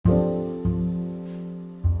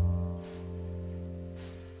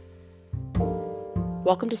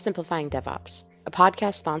Welcome to Simplifying DevOps, a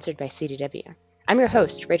podcast sponsored by CDW. I'm your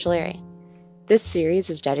host, Rachel Airy. This series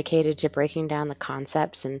is dedicated to breaking down the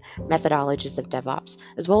concepts and methodologies of DevOps,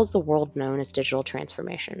 as well as the world known as digital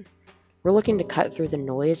transformation. We're looking to cut through the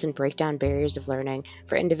noise and break down barriers of learning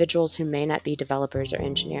for individuals who may not be developers or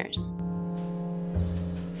engineers.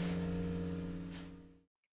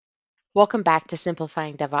 Welcome back to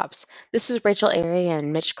Simplifying DevOps. This is Rachel Airy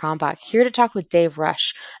and Mitch Krombach here to talk with Dave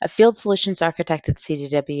Rush, a field solutions architect at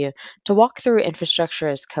CDW, to walk through infrastructure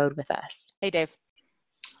as code with us. Hey, Dave.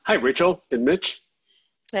 Hi, Rachel and Mitch.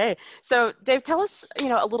 Hey, so Dave, tell us,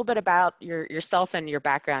 a little bit about yourself and your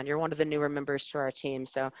background. You're one of the newer members to our team,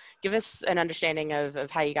 so give us an understanding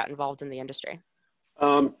of how you got involved in the industry.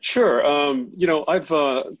 Sure.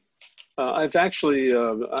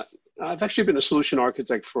 I've actually been a solution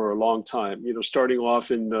architect for a long time. Starting off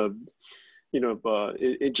in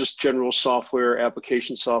just general software,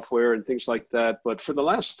 application software, and things like that. But for the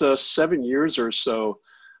last 7 years or so,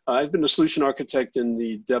 I've been a solution architect in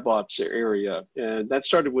the DevOps area, and that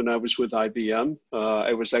started when I was with IBM.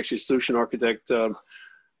 I was actually a solution architect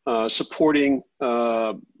supporting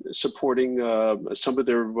some of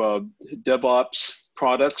their DevOps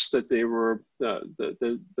products that they were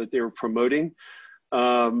promoting.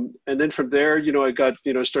 And then from there, I got,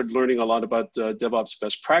 started learning a lot about DevOps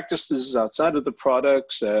best practices outside of the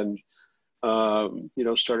products, and,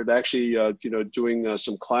 started actually, doing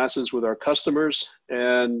some classes with our customers.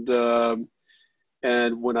 And then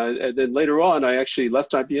later on, I actually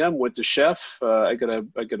left IBM, went to Chef. I got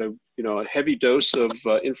a heavy dose of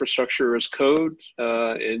infrastructure as code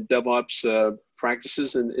and DevOps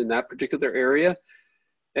practices in that particular area.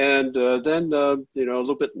 And then, a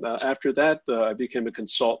little bit after that, I became a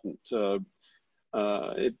consultant. Even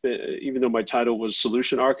though my title was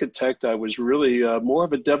solution architect, I was really more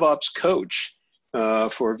of a DevOps coach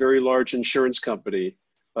for a very large insurance company,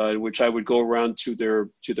 in which I would go around to their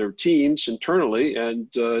teams internally and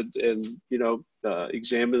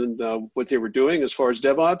examine what they were doing as far as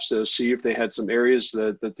DevOps, see if they had some areas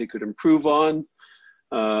that they could improve on.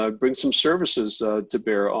 Bring some services to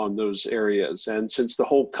bear on those areas. And since the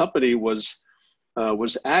whole company was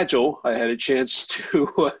agile, I had a chance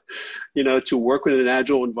to, to work with an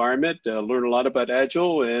agile environment, learn a lot about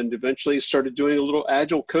agile, and eventually started doing a little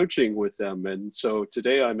agile coaching with them. And so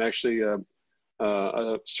today I'm actually a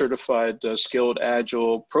certified skilled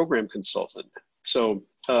agile program consultant. So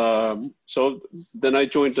then I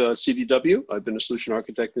joined CDW. I've been a solution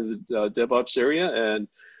architect in the DevOps area, and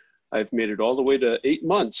I've made it all the way to 8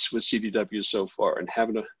 months with CDW so far, and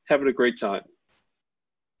having a great time.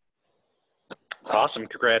 Awesome!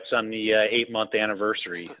 Congrats on the 8-month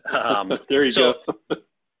anniversary. There you go.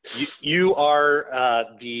 You are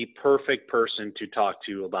the perfect person to talk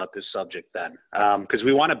to about this subject, then, because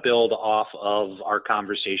we want to build off of our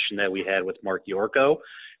conversation that we had with Mark Yorko,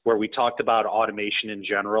 where we talked about automation in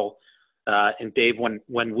general. And Dave,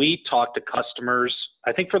 when we talk to customers,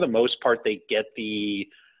 I think for the most part they get the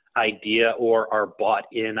idea or are bought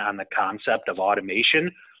in on the concept of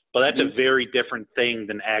automation, but that's a very different thing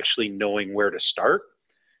than actually knowing where to start.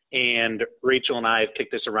 And Rachel and I have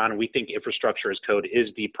kicked this around, and we think infrastructure as code is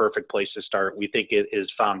the perfect place to start. We think it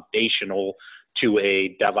is foundational to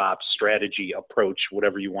a DevOps strategy approach,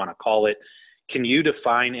 whatever you want to call it. Can you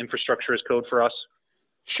define infrastructure as code for us?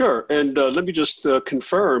 Sure. And let me just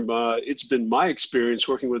confirm, it's been my experience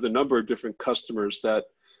working with a number of different customers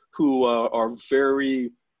who are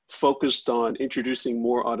very focused on introducing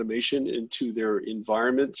more automation into their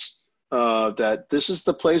environments, that this is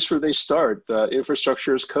the place where they start.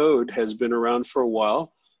 Infrastructure as code has been around for a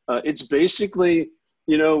while. It's basically,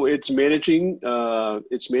 it's managing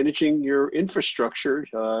your infrastructure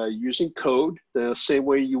using code the same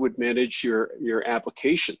way you would manage your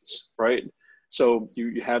applications, right? So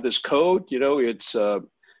you have this code,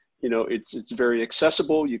 it's very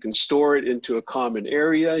accessible. You can store it into a common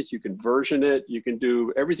area. You can version it. You can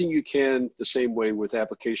do everything you can the same way with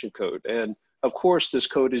application code. And of course, this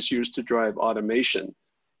code is used to drive automation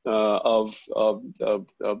of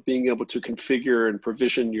being able to configure and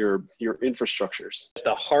provision your infrastructures. At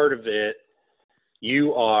the heart of it,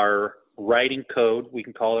 you are writing code. We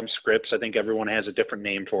can call them scripts. I think everyone has a different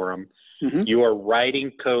name for them. Mm-hmm. You are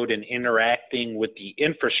writing code and interacting with the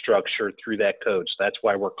infrastructure through that code. So that's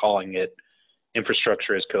why we're calling it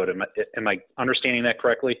infrastructure as code. Am I understanding that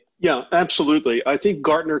correctly? Yeah, absolutely. I think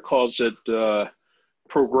Gartner calls it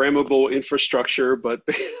programmable infrastructure, but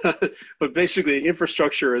basically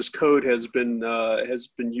infrastructure as code has been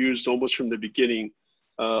used almost from the beginning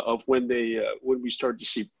of when we started to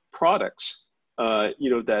see products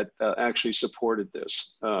that actually supported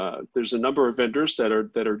this. There's a number of vendors that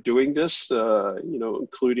are doing this,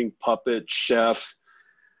 including Puppet, Chef,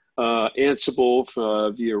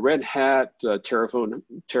 Ansible via Red Hat, Terraform,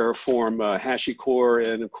 HashiCorp,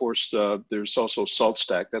 and of course there's also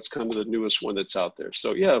SaltStack. That's kind of the newest one that's out there.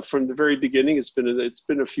 So yeah, from the very beginning, it's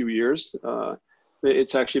been a few years.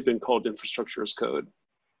 It's actually been called infrastructure as code.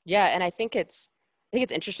 Yeah, and I think it's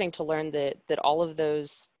interesting to learn that all of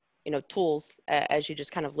those tools, as you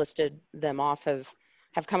just kind of listed them off,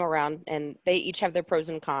 have come around, and they each have their pros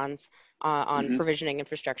and cons on provisioning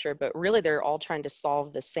infrastructure, but really they're all trying to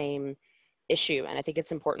solve the same issue. And I think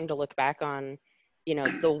it's important to look back on,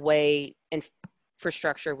 the way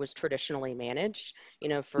infrastructure was traditionally managed,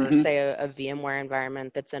 for say a VMware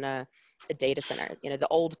environment that's in a data center. The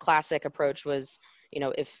old classic approach was,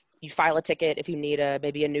 if you file a ticket, if you need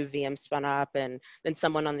maybe a new VM spun up, and then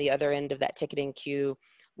someone on the other end of that ticketing queue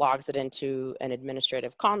logs it into an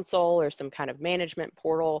administrative console or some kind of management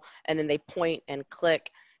portal, and then they point and click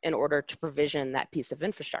in order to provision that piece of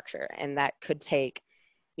infrastructure. And that could take,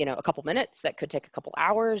 a couple minutes, that could take a couple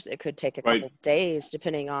hours, it could take a couple days,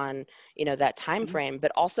 depending on, that time frame,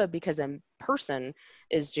 but also because a person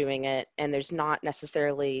is doing it and there's not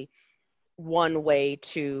necessarily one way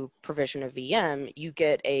to provision a VM, you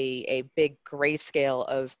get a big grayscale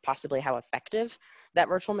of possibly how effective that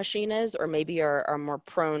virtual machine is, or maybe are more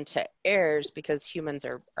prone to errors because humans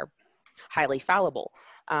are highly fallible.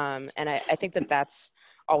 And I think that's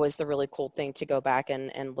always the really cool thing to go back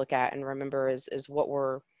and look at and remember is what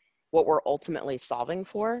we're ultimately solving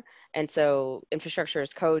for. And so infrastructure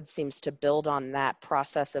as code seems to build on that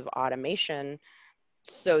process of automation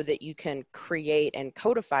so that you can create and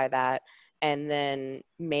codify that and then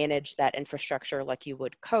manage that infrastructure like you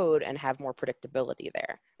would code and have more predictability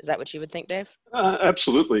there. Is that what you would think, Dave?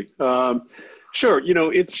 Absolutely. Sure.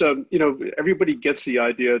 It's, everybody gets the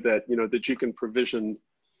idea that, that you can provision,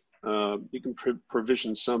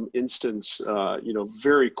 provision some instance,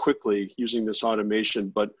 very quickly using this automation.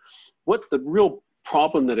 But what the real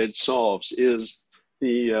problem that it solves is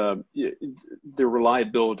the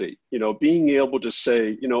reliability, being able to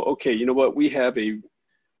say, okay, you know what, we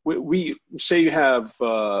say you have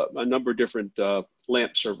a number of different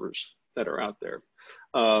LAMP servers that are out there.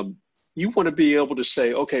 You want to be able to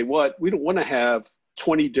say, okay, we don't want to have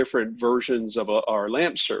 20 different versions of our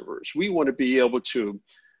LAMP servers. We want to be able to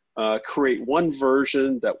create one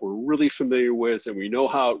version that we're really familiar with, and we know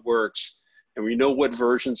how it works, and we know what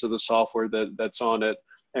versions of the software that's on it,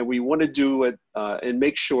 and we want to do it and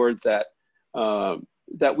make sure that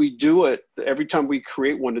that we do it every time we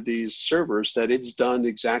create one of these servers, that it's done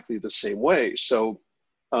exactly the same way. So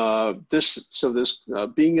this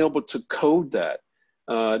being able to code that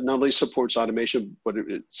not only supports automation, but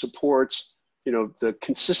it supports, the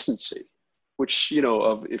consistency, which,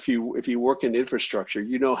 if you work in infrastructure,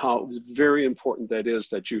 how very important that is,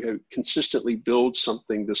 that you consistently build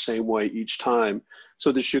something the same way each time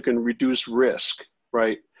so that you can reduce risk,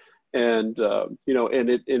 right? And, and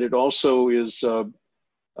it also is,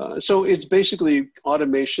 so it's basically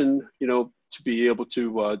automation, to be able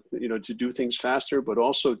to, to do things faster, but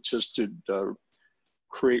also just to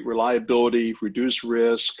create reliability, reduce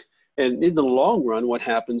risk. And in the long run, what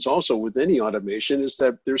happens also with any automation is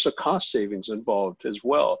that there's a cost savings involved as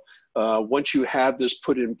well. Once you have this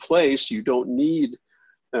put in place, you don't need,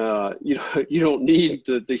 you don't need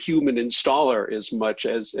the human installer as much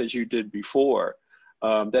as you did before.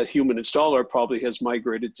 That human installer probably has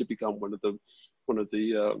migrated to become one of the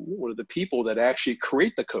people that actually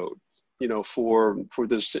create the code, for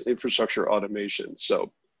this infrastructure automation.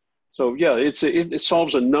 So yeah, it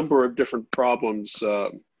solves a number of different problems,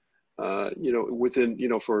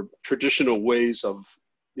 within, for traditional ways of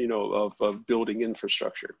building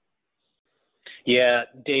infrastructure. Yeah,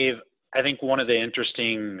 Dave, I think one of the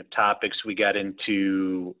interesting topics we got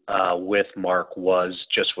into with Mark was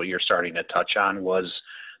just what you're starting to touch on, was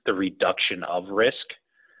the reduction of risk.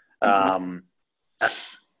 So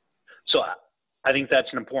I think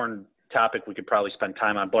that's an important topic we could probably spend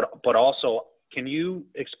time on, but also, can you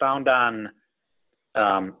expound on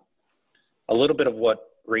a little bit of what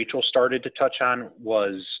Rachel started to touch on?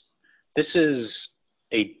 Was this is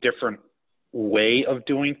a different way of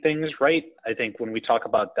doing things, right? I think when we talk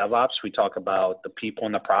about DevOps, we talk about the people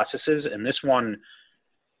and the processes, and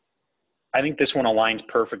I think this one aligns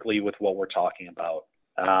perfectly with what we're talking about.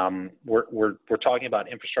 We're talking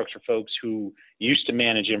about infrastructure folks who used to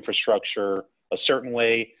manage infrastructure a certain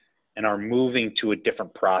way and are moving to a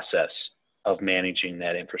different process of managing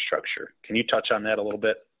that infrastructure. Can you touch on that a little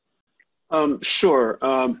bit? Sure.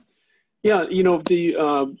 Yeah,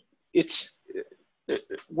 it's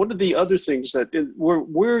one of the other things that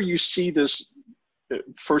where you see this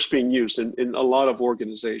first being used in a lot of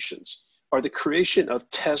organizations are the creation of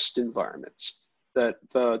test environments that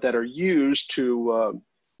are used to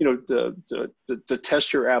to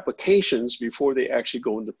test your applications before they actually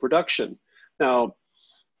go into production. Now,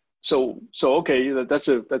 so okay, that's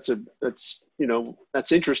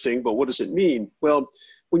interesting, but what does it mean? Well,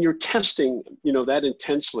 when you're testing that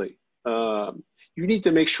intensely, you need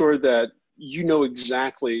to make sure that you know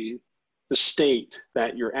exactly the state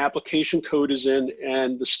that your application code is in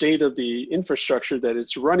and the state of the infrastructure that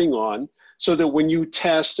it's running on, so that when you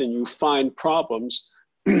test and you find problems,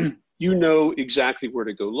 you know exactly where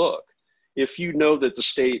to go look. If you know that the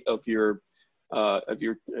state of your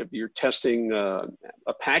testing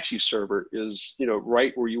Apache server is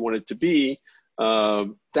right where you want it to be,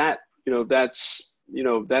 that's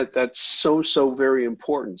so very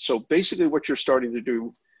important. So basically, what you're starting to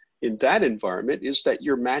do in that environment is that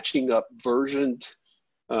you're matching up versions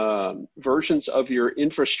of your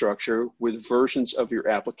infrastructure with versions of your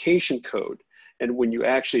application code. And when you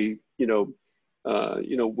actually,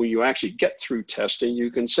 when you actually get through testing,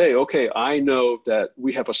 you can say, okay, I know that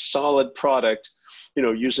we have a solid product,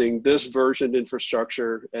 using this version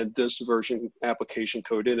infrastructure and this version application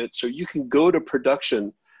code in it. So you can go to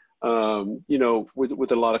production,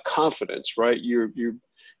 with a lot of confidence, right? You're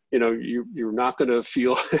not going to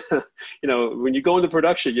feel, when you go into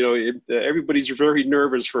production, everybody's very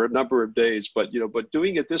nervous for a number of days, but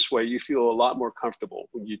doing it this way, you feel a lot more comfortable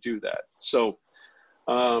when you do that. So,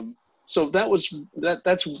 that's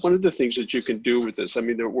one of the things that you can do with this. I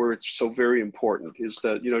mean, where it's so very important is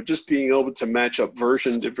that, just being able to match up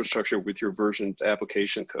versioned infrastructure with your versioned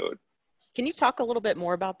application code. Can you talk a little bit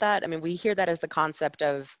more about that? I mean, we hear that as the concept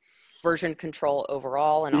of version control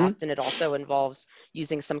overall, and often it also involves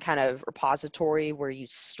using some kind of repository where you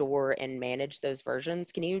store and manage those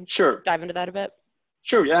versions. Can you dive into that a bit?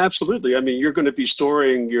 Sure, yeah, absolutely. I mean, you're going to be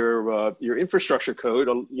storing your infrastructure code,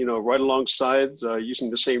 right alongside using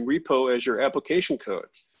the same repo as your application code.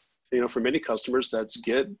 For many customers, that's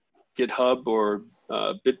Git, GitHub, or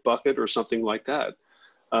Bitbucket, or something like that.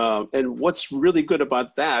 And what's really good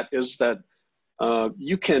about that is that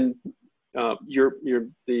you can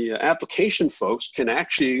the application folks can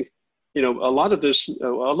actually, a lot of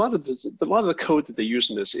the code that they use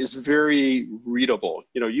in this is very readable.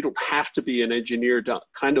 You don't have to be an engineer to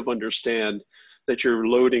kind of understand that you're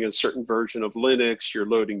loading a certain version of Linux, you're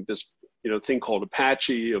loading this, thing called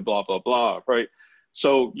Apache, blah, blah, blah, right?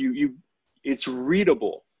 So it's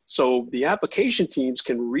readable. So the application teams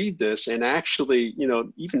can read this and actually,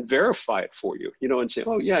 even verify it for you, and say,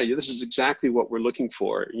 oh yeah, this is exactly what we're looking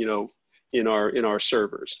for, in our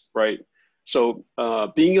servers, right? So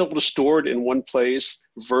being able to store it in one place,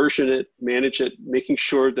 version it, manage it, making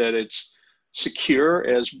sure that it's secure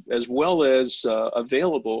as well as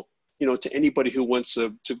available, to anybody who wants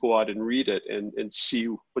to go out and read it and see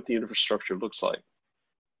what the infrastructure looks like.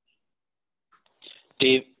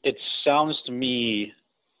 Dave, it sounds to me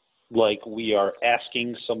like we are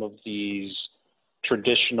asking some of these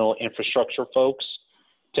traditional infrastructure folks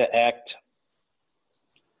to act,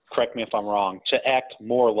 correct me if I'm wrong, to act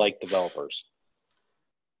more like developers.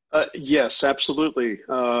 Yes, absolutely.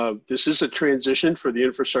 This is a transition for the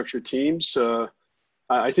infrastructure teams.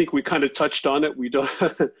 I think we kind of touched on it. We don't,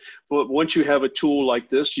 but once you have a tool like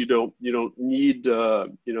this, you don't need the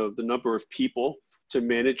number of people to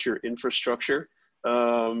manage your infrastructure.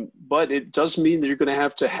 But it does mean that you're going to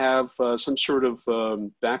have some sort of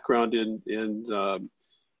background in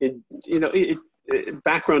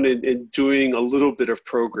background in doing a little bit of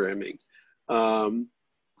programming. But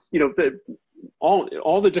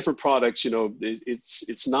all the different products,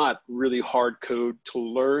 it's not really hard code to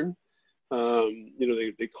learn.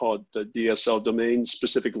 They call it the DSL, domain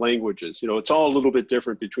specific languages. It's all a little bit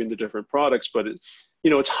different between the different products, but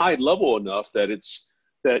it's high level enough that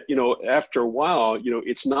after a while,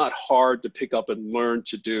 it's not hard to pick up and learn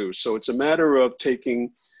to do. So it's a matter of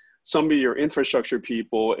taking some of your infrastructure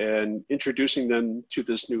people and introducing them to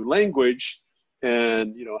this new language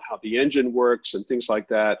and, how the engine works and things like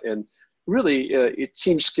that. And really, it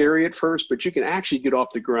seems scary at first, but you can actually get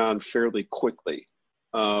off the ground fairly quickly,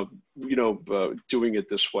 doing it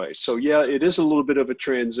this way. So yeah, it is a little bit of a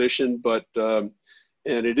transition, but,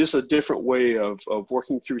 and it is a different way of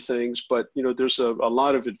working through things, but, there's a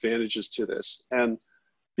lot of advantages to this. And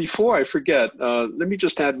before I forget, let me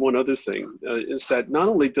just add one other thing, is that not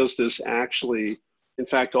only does this actually, in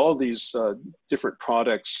fact, all these different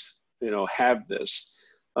products, have this,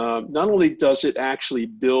 not only does it actually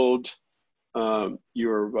build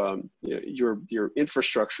your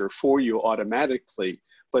infrastructure for you automatically,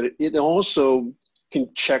 but it also can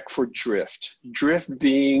check for drift. Drift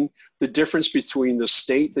being the difference between the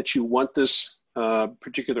state that you want this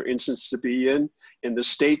particular instance to be in and the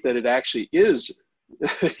state that it actually is.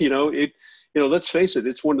 Let's face it,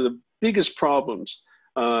 it's one of the biggest problems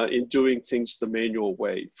in doing things the manual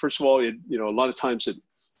way. First of all, a lot of times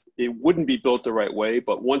it wouldn't be built the right way,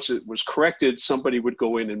 but once it was corrected, somebody would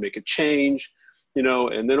go in and make a change,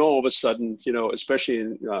 and then all of a sudden,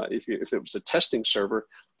 especially if it was a testing server,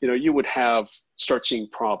 you would start seeing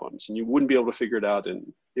problems and you wouldn't be able to figure it out,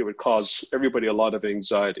 and it would cause everybody a lot of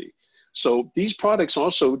anxiety. So these products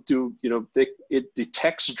also do, it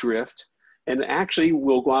detects drift and actually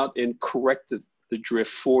will go out and correct the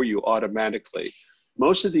drift for you automatically.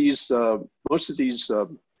 Most of these, in all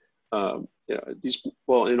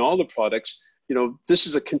the products, this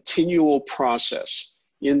is a continual process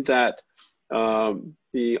in that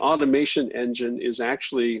the automation engine is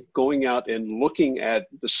actually going out and looking at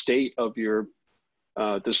the state of your,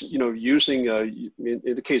 using,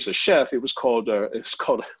 in the case of Chef, it was called a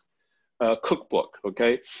cookbook,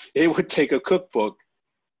 okay? It would take a cookbook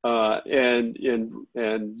and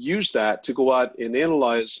use that to go out and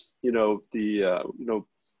analyze, the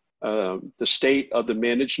state of the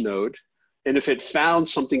managed node. And if it found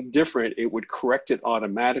something different, it would correct it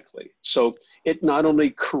automatically. So it not only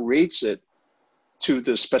creates it to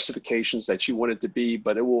the specifications that you want it to be,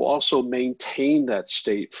 but it will also maintain that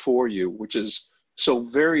state for you, which is so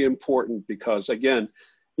very important because, again,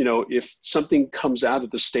 if something comes out of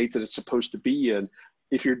the state that it's supposed to be in,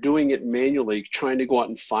 if you're doing it manually, trying to go out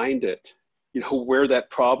and find it, where that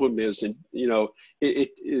problem is, and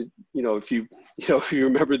if you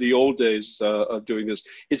remember the old days of doing this,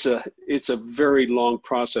 it's a very long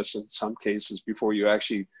process in some cases before you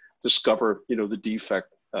actually discover the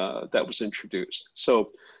defect that was introduced. So,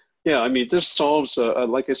 yeah, I mean, this solves,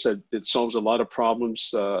 like I said, it solves a lot of problems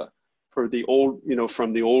for the old,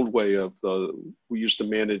 from the old way of we used to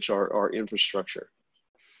manage our infrastructure.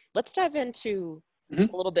 Let's dive into a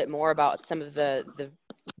little bit more about some of the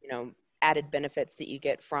added benefits that you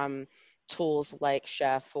get from tools like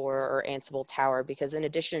Chef or Ansible Tower, because in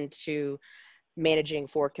addition to managing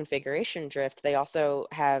for configuration drift, they also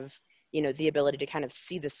have the ability to kind of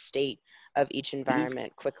see the state of each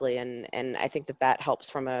environment quickly, and I think that helps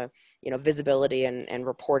from a visibility and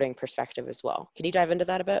reporting perspective as well. Can you dive into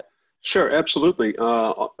that a bit? Sure, absolutely.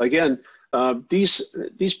 Again,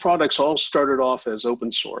 these products all started off as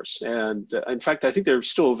open source, and in fact, I think they're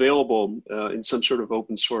still available in some sort of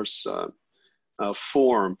open source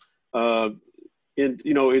form. And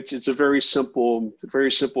it's a very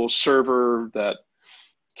simple server that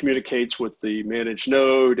communicates with the managed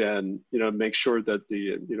node, and make sure that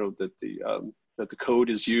that the code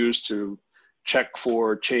is used to check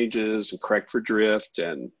for changes and correct for drift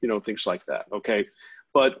and things like that. Okay,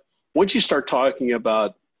 but once you start talking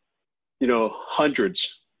about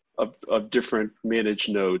hundreds of different managed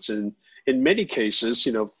nodes, and in many cases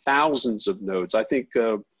thousands of nodes. I think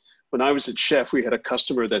when I was at Chef, we had a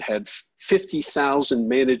customer that had 50,000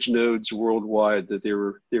 managed nodes worldwide that they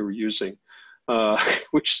were using,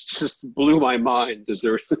 which just blew my mind that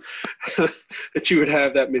that you would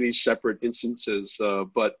have that many separate instances.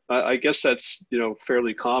 But I guess that's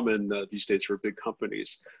fairly common these days for big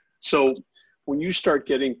companies. So when you start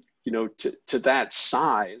getting to that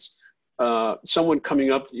size, someone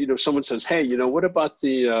coming up, someone says, hey, what about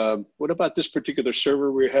this particular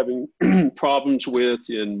server we're having problems with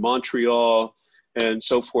in Montreal and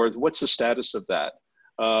so forth? What's the status of that?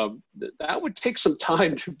 That would take some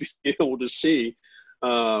time to be able to see,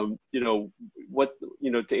 to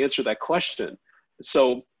answer that question.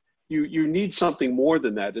 So you need something more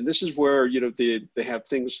than that. And this is where, they have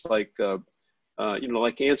things like,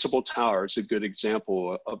 like Ansible Tower is a good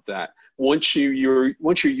example of that. Once you're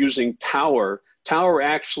using Tower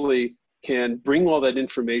actually can bring all that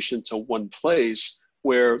information to one place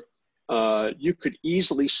where you could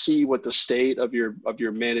easily see what the state of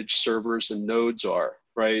your managed servers and nodes are,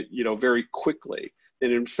 right? Very quickly.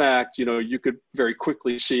 And in fact, you could very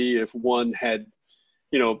quickly see if one had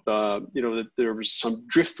that there was some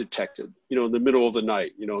drift detected, in the middle of the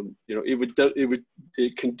night,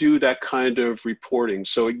 it can do that kind of reporting.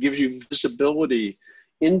 So it gives you visibility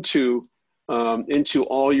into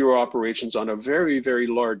all your operations on a very, very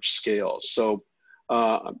large scale. So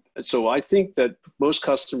I think that most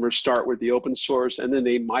customers start with the open source and then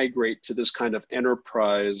they migrate to this kind of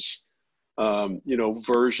enterprise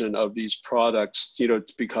version of these products,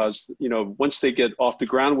 because, once they get off the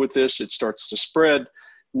ground with this, it starts to spread.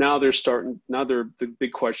 Now the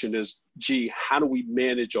big question is, gee, how do we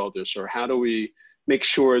manage all this? Or how do we make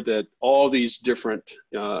sure that all these different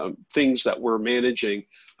things that we're managing,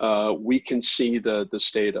 we can see the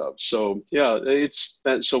state of. So yeah,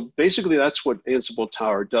 so basically that's what Ansible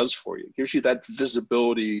Tower does for you. It gives you that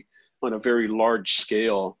visibility on a very large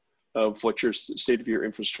scale of what your state of your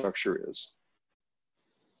infrastructure is.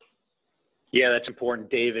 Yeah, that's important,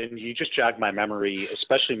 Dave. And you just jogged my memory,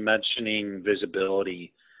 especially mentioning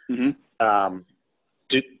visibility. Mm-hmm.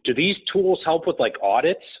 Do these tools help with like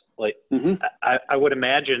audits? Like, mm-hmm. I would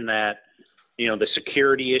imagine that, the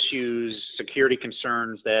security issues, security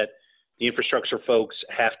concerns that the infrastructure folks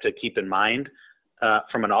have to keep in mind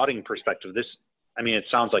from an auditing perspective. It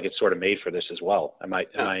sounds like it's sort of made for this as well. Am I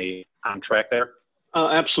on track there?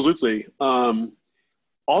 Absolutely.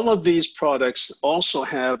 All of these products also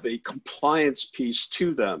have a compliance piece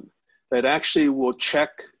to them that actually will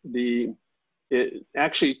check the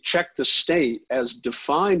state as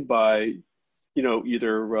defined by,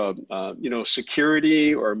 either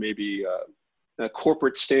security or maybe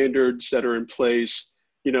corporate standards that are in place,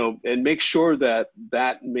 and make sure that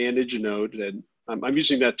managed node, and I'm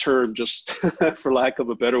using that term just for lack of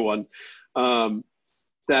a better one,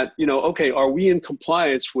 that, okay, are we in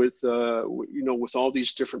compliance with, with all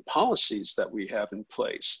these different policies that we have in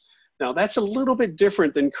place? Now, that's a little bit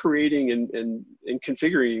different than creating and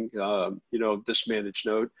configuring, this managed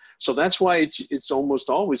node. So that's why it's almost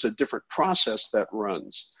always a different process that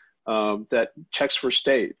runs, that checks for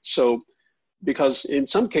state. So, because in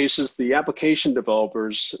some cases, the application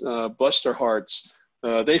developers, bless their hearts,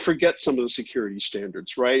 they forget some of the security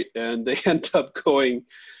standards, right? And they end up going,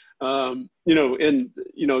 so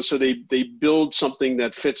they build something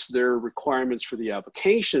that fits their requirements for the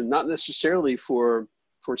application, not necessarily for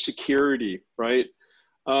security, right?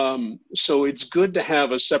 So it's good to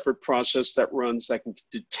have a separate process that runs that can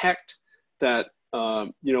detect that,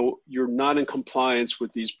 you're not in compliance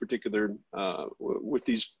with these particular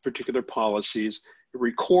policies,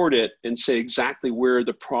 record it and say exactly where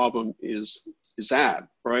the problem is at,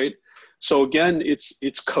 right? So again,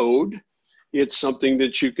 it's code. It's something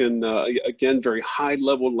that you can, again, very high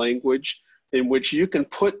level language in which you can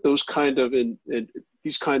put those kind of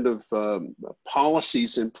these kind of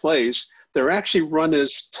policies in place. They're actually run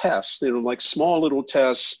as tests, like small little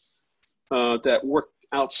tests that work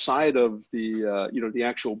outside of the, the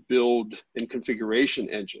actual build and configuration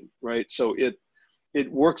engine, right? So it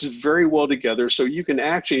works very well together. So you can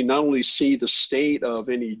actually not only see the state of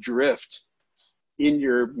any drift in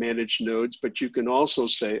your managed nodes, but you can also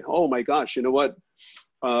say, oh my gosh, you know what?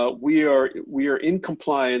 We are in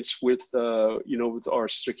compliance with, with our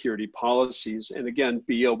security policies, and again,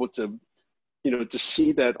 be able to, to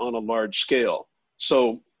see that on a large scale.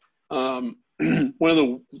 So one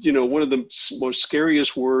of the most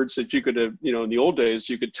scariest words that you could have, in the old days,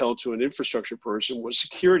 you could tell to an infrastructure person was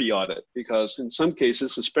security audit, because in some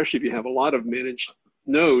cases, especially if you have a lot of managed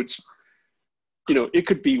nodes, it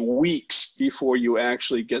could be weeks before you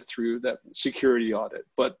actually get through that security audit.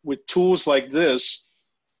 But with tools like this,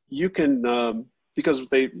 you can, because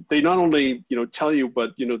they not only, tell you,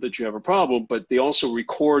 but, that you have a problem, but they also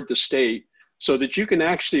record the state so that you can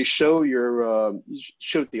actually show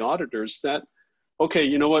show the auditors that, okay,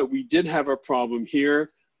 you know what, we did have a problem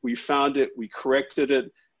here. We found it, we corrected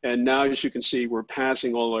it. And now, as you can see, we're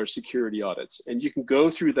passing all our security audits. And you can go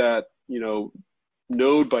through that,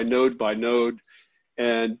 node by node by node,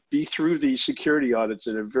 and be through these security audits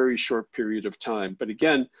in a very short period of time. But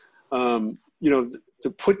again, to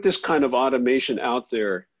put this kind of automation out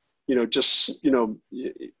there,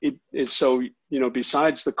 it's so,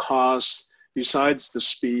 besides the cost, besides the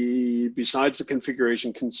speed, besides the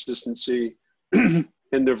configuration consistency and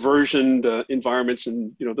the versioned environments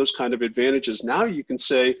and, those kind of advantages, now you can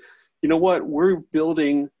say, you know what, we're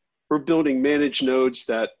building managed nodes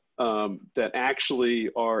that actually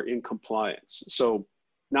are in compliance. So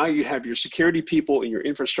now you have your security people and your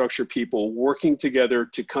infrastructure people working together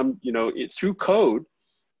to come, through code,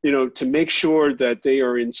 to make sure that they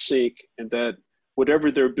are in sync and that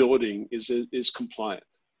whatever they're building is compliant.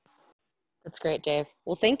 That's great, Dave.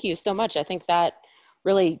 Well, thank you so much. I think that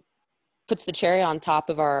really puts the cherry on top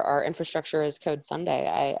of our Infrastructure as Code Sunday.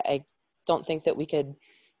 I don't think that we could,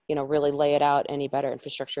 really lay it out any better.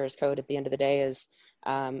 Infrastructure as Code at the end of the day is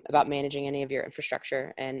about managing any of your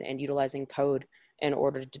infrastructure and utilizing code in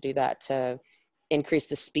order to do that, to increase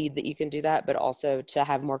the speed that you can do that, but also to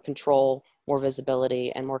have more control, more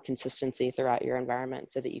visibility, and more consistency throughout your environment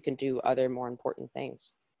so that you can do other more important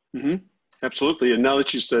things. Mm-hmm. Absolutely. And now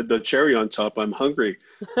that you said the cherry on top, I'm hungry.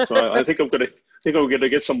 So I think I'm gonna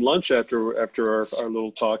get some lunch after our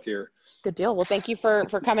little talk here. Good deal. Well, thank you for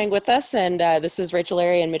coming with us. And this is Rachel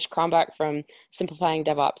Larry and Mitch Krombach from Simplifying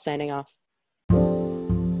DevOps signing off.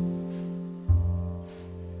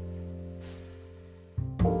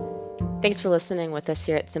 Thanks for listening with us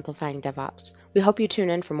here at Simplifying DevOps. We hope you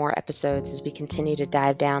tune in for more episodes as we continue to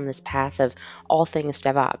dive down this path of all things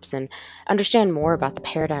DevOps and understand more about the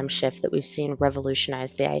paradigm shift that we've seen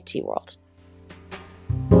revolutionize the IT world.